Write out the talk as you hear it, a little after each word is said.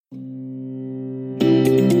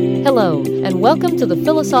Hello, and welcome to the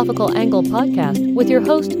Philosophical Angle podcast with your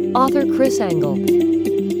host, author Chris Angle.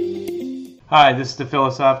 Hi, this is the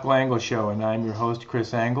Philosophical Angle Show, and I'm your host,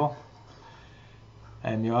 Chris Angle.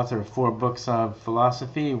 I'm the author of 4 books of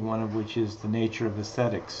philosophy, one of which is The Nature of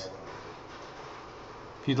Aesthetics.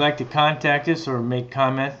 If you'd like to contact us or make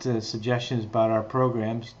comments, suggestions about our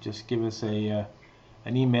programs, just give us an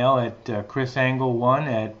email at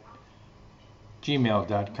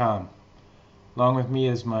chrisangle1@gmail.com. Along with me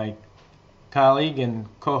is my colleague and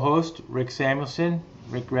co-host, Rick Samuelson.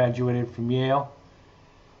 Rick graduated from Yale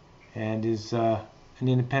and is an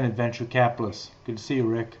independent venture capitalist. Good to see you,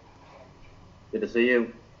 Rick. Good to see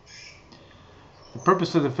you. The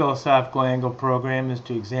purpose of the Philosophical Angle program is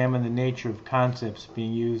to examine the nature of concepts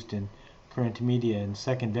being used in current media and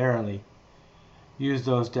secondarily use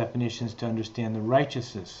those definitions to understand the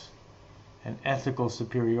righteousness and ethical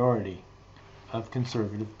superiority of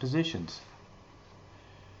conservative positions.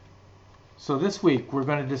 So this week we're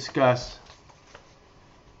going to discuss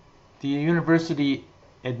the university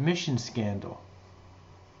admission scandal,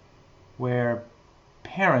 where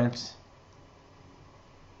parents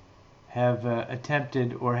have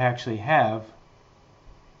attempted or actually have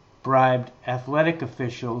bribed athletic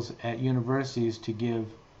officials at universities to give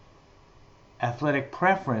athletic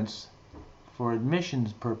preference for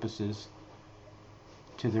admissions purposes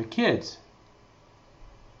to their kids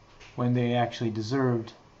when they actually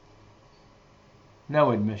deserved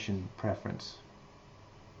no admission preference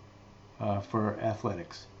for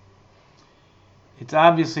athletics. It's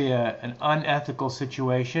obviously an unethical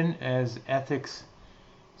situation, as ethics.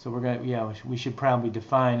 So we should probably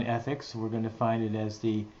define ethics. We're going to define it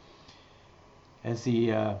as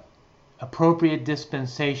the appropriate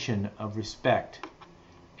dispensation of respect.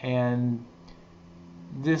 And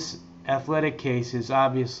this athletic case is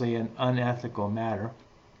obviously an unethical matter.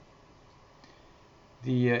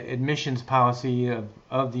 The admissions policy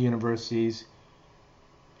of the universities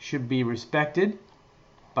should be respected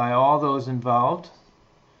by all those involved,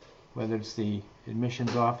 whether it's the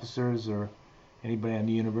admissions officers or anybody on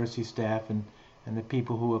the university staff and the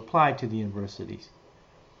people who apply to the universities.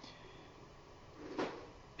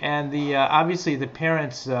 And obviously the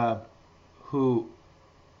parents who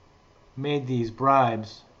made these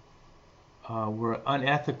bribes were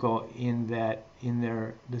unethical in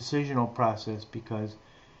their decisional process, because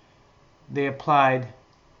they applied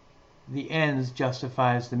the ends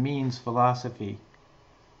justifies the means philosophy,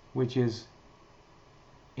 which is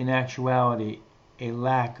in actuality a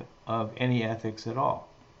lack of any ethics at all.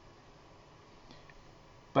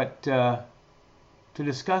 But to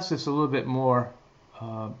discuss this a little bit more,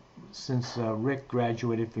 since Rick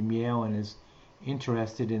graduated from Yale and is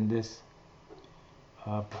interested in this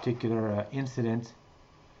particular incident,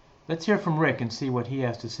 let's hear from Rick and see what he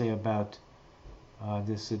has to say about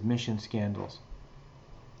this admission scandals.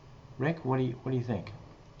 Rick, what do you think?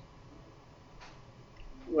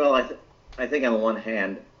 Well, I think on the one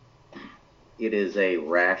hand, it is a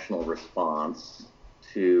rational response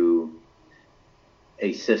to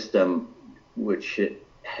a system which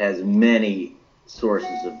has many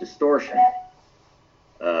sources of distortion.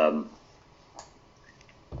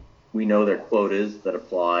 We know there are quotas that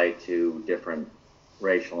apply to different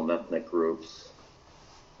racial and ethnic groups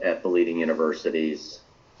at the leading universities.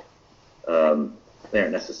 They aren't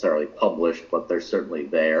necessarily published, but they're certainly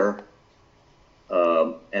there.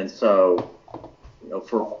 And so,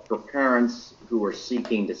 for parents who are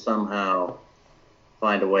seeking to somehow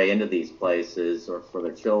find a way into these places or for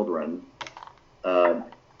their children, and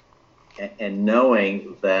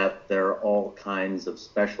knowing that there are all kinds of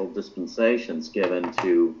special dispensations given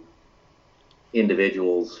to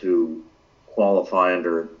individuals who qualify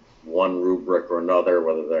under one rubric or another,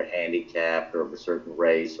 whether they're handicapped or of a certain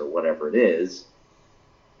race or whatever it is,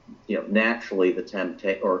 naturally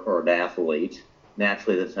or an athlete,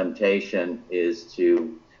 naturally the temptation is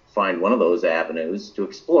to find one of those avenues to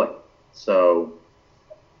exploit. So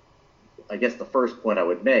I guess the first point I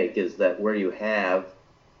would make is that where you have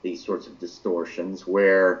these sorts of distortions,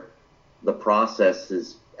 where the process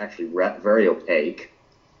is actually very opaque,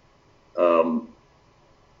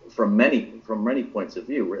 from many points of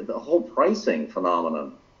view, the whole pricing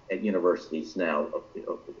phenomenon at universities now,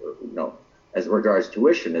 as regards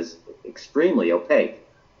tuition, is extremely opaque.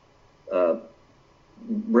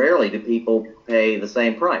 Rarely do people pay the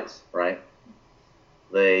same price, right?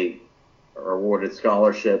 They are awarded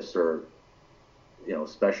scholarships or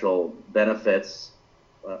special benefits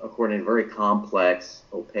according to a very complex,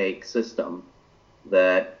 opaque system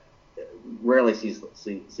that rarely sees the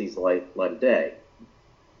light of day.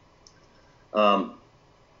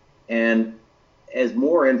 And as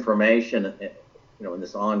more information in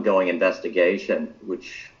this ongoing investigation,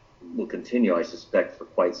 which will continue, I suspect, for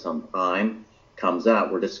quite some time, comes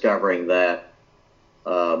out, we're discovering that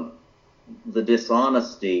the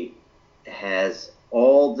dishonesty has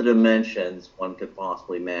all the dimensions one could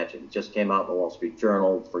possibly imagine. It just came out in the Wall Street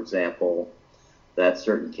Journal, for example, that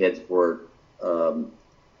certain kids were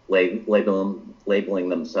labeling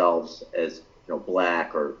themselves as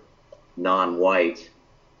black or non-white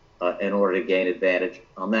in order to gain advantage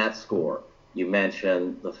on that score. You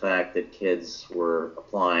mentioned the fact that kids were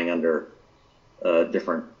applying under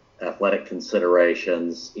different athletic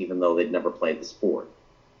considerations, even though they'd never played the sport.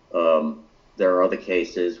 There are other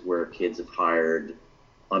cases where kids have hired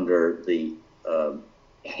under the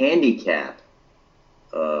handicap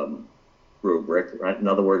rubric, right? In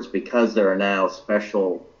other words, because there are now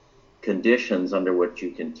special conditions under which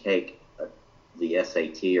you can take the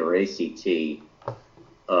SAT or ACT,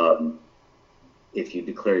 if you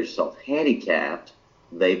declare yourself handicapped,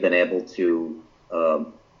 they've been able to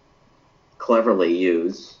cleverly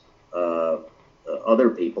use other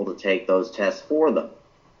people to take those tests for them,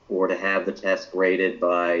 or to have the test graded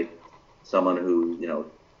by someone who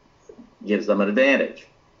gives them an advantage.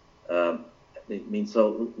 So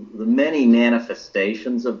the many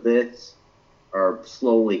manifestations of this are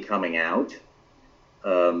slowly coming out.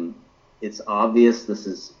 It's obvious this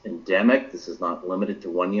is endemic. This is not limited to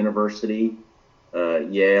one university.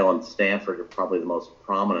 Yale and Stanford are probably the most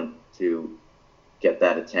prominent to get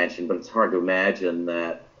that attention, but it's hard to imagine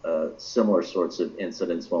that similar sorts of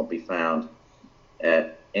incidents won't be found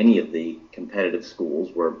at any of the competitive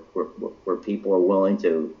schools where people are willing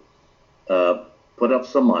to put up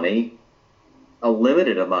some money, a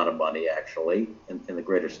limited amount of money actually, in the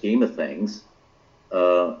greater scheme of things,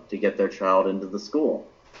 to get their child into the school.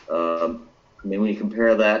 When you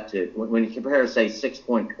compare that to, say,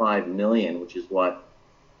 6.5 million, which is what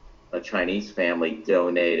a Chinese family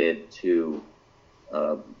donated to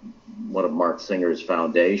one of Mark Singer's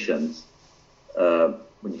foundations,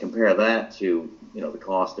 when you compare that to, the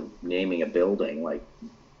cost of naming a building like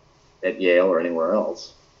at Yale or anywhere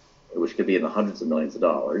else, which could be in the hundreds of millions of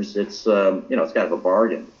dollars, it's it's kind of a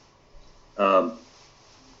bargain.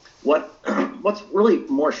 What's really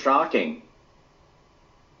more shocking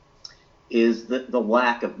is the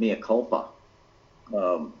lack of mea culpa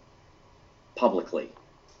publicly.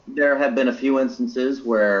 There have been a few instances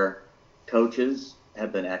where coaches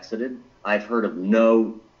have been exited. I've heard of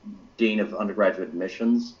no dean of undergraduate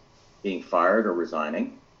admissions being fired or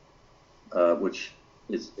resigning, which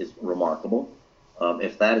is remarkable.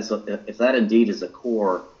 If that indeed is a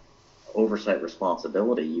core oversight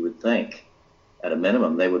responsibility, you would think, at a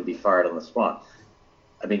minimum, they would be fired on the spot.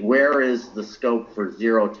 I mean, where is the scope for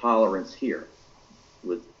zero tolerance here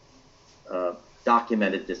with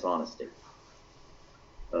documented dishonesty?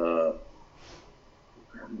 The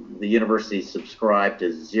university subscribed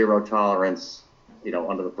to zero tolerance,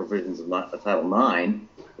 under the provisions of Title IX,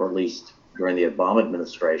 or at least during the Obama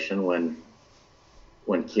administration,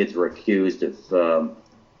 when kids were accused of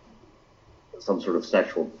some sort of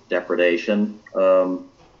sexual depredation.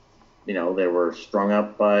 They were strung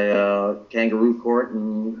up by a kangaroo court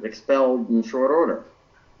and expelled in short order.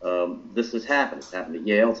 This has happened. It's happened at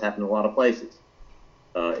Yale. It's happened in a lot of places.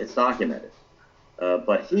 It's documented.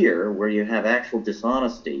 But here, where you have actual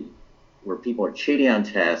dishonesty, where people are cheating on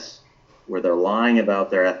tests, where they're lying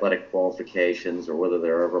about their athletic qualifications or whether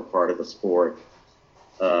they're ever part of the sport,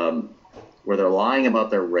 where they're lying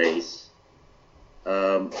about their race,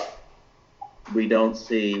 we don't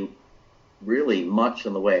see really much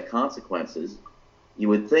in the way of consequences. You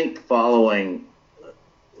would think, following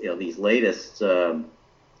these latest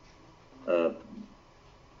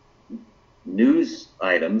news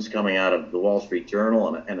items coming out of the Wall Street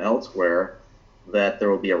Journal and elsewhere, that there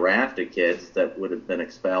will be a raft of kids that would have been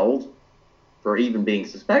expelled for even being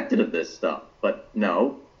suspected of this stuff. But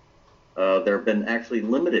no, there have been actually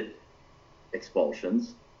limited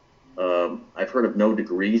expulsions. I've heard of no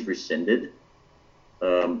degrees rescinded.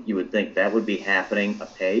 You would think that would be happening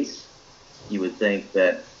apace. You would think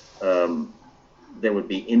that there would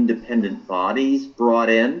be independent bodies brought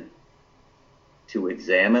in to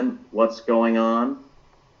examine what's going on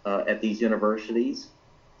at these universities.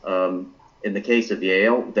 In the case of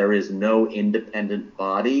Yale, there is no independent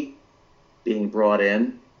body being brought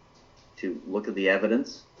in to look at the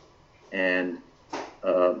evidence and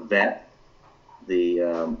vet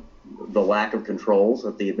the lack of controls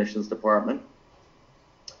at the admissions department.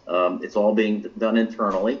 It's all being done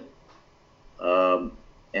internally,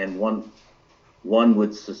 and one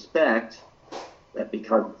would suspect that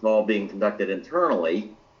because it's all being conducted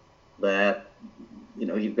internally, that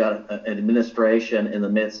you've got an administration in the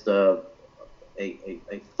midst of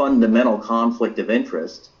a fundamental conflict of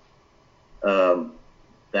interest,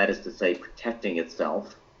 that is to say, protecting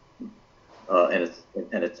itself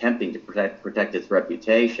and attempting to protect its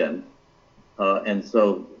reputation, and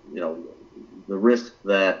so the risk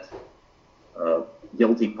that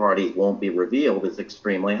guilty parties won't be revealed is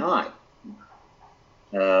extremely high.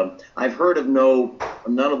 I've heard of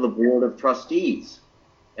none of the board of trustees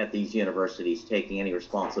at these universities taking any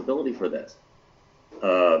responsibility for this.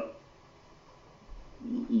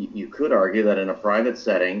 You could argue that in a private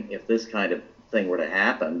setting, if this kind of thing were to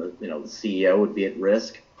happen, the CEO would be at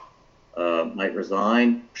risk, might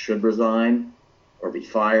resign, should resign, or be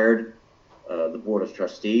fired. The board of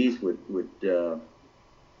trustees would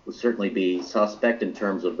certainly be suspect in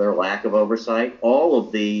terms of their lack of oversight. All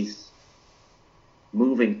of these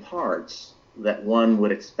moving parts that one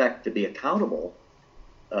would expect to be accountable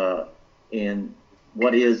in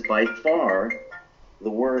what is by far the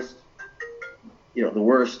worst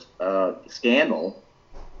scandal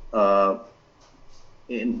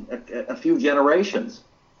in a few generations.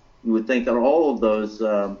 You would think that all of those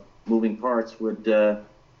moving parts would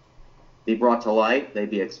be brought to light, they'd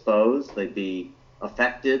be exposed, they'd be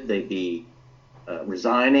affected, they'd be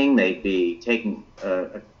resigning, they'd be taking,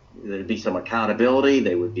 there'd be some accountability,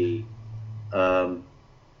 they would at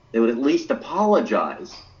least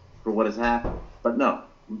apologize for what has happened, but no.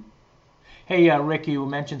 Hey, Rick, you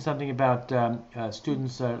mentioned something about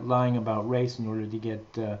students lying about race in order to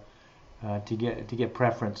get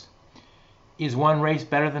preference. Is one race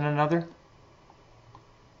better than another?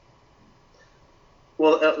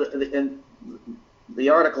 Well, the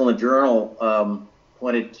article in the journal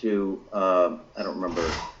pointed to I don't remember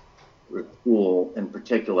the school in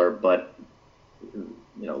particular, but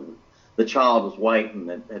the child was white and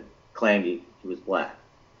had claimed he was black.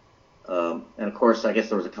 And of course, I guess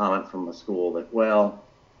there was a comment from the school that, well,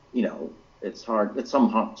 it's hard. It's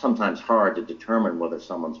sometimes hard to determine whether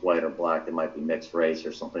someone's white or black. They might be mixed race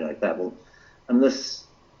or something like that. Well, and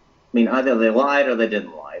either they lied or they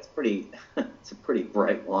didn't lie. It's a pretty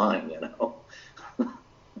bright line,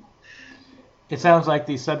 It sounds like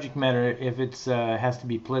the subject matter, if it's has to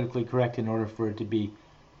be politically correct in order for it to be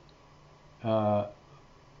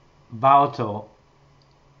volatile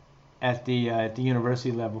at the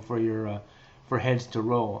university level for heads to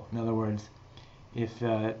roll. In other words, if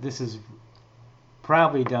this is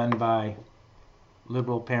probably done by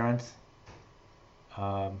liberal parents,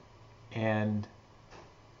 and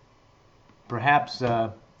perhaps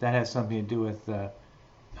that has something to do with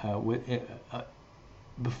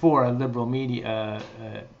before a liberal media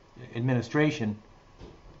administration,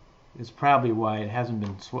 is probably why it hasn't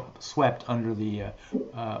been swept under the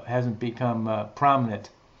hasn't become prominent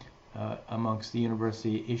amongst the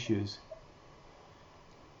university issues.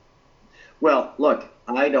 Well, look,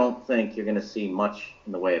 I don't think you're going to see much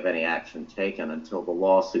in the way of any action taken until the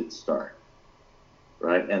lawsuits start,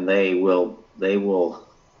 right? And they will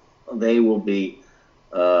be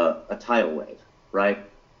a tidal wave, right?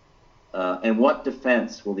 And what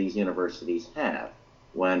defense will these universities have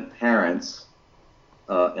when parents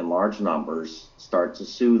in large numbers start to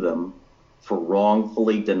sue them for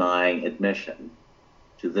wrongfully denying admission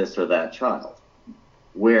to this or that child?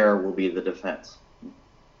 Where will be the defense?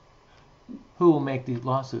 Who will make these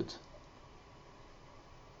lawsuits?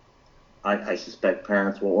 I suspect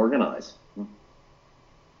parents will organize. I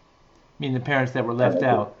mean, the parents that were left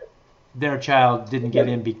out, their child didn't get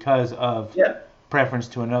in because of preference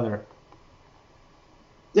to another.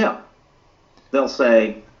 Yeah, they'll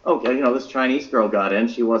say, okay, this Chinese girl got in.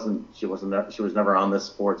 She was never on this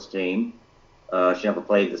sports team. She never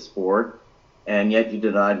played the sport, and yet you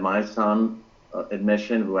denied my son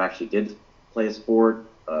admission, who actually did play a sport,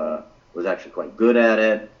 was actually quite good at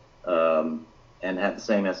it, and had the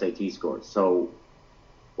same SAT scores. So,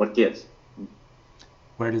 what gives?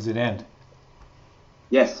 Where does it end?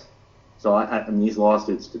 Yes. So I mean, these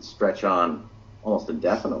lawsuits could stretch on almost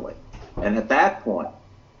indefinitely. And at that point,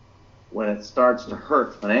 when it starts to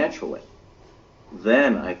hurt financially,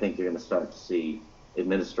 then I think you're going to start to see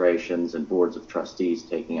administrations and boards of trustees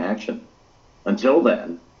taking action. Until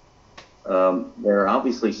then, they're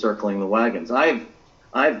obviously circling the wagons. I've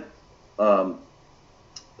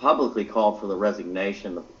publicly called for the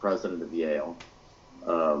resignation of the president of Yale.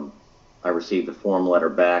 I received a form letter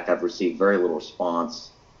back. I've received very little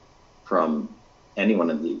response from anyone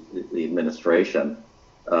in the administration,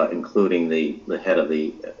 including the head of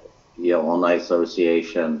the Yale Alumni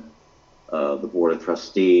Association, the Board of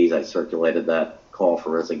Trustees. I circulated that call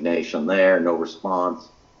for resignation there, no response.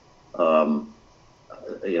 To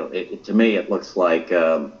me, it looks like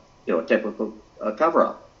a typical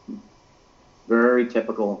cover-up, very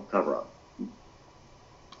typical cover-up.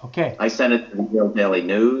 Okay. I sent it to the Yale Daily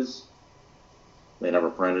News. They never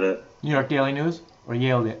printed it. New York Daily News or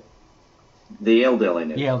Yale? The Yale Daily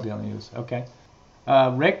News. Yale Daily News. Okay.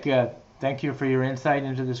 Rick, thank you for your insight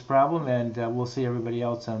into this problem, and we'll see everybody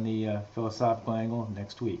else on the Philosophical Angle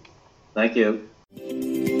next week. Thank you.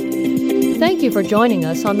 Thank you for joining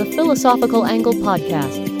us on the Philosophical Angle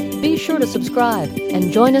podcast. Be sure to subscribe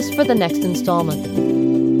and join us for the next installment.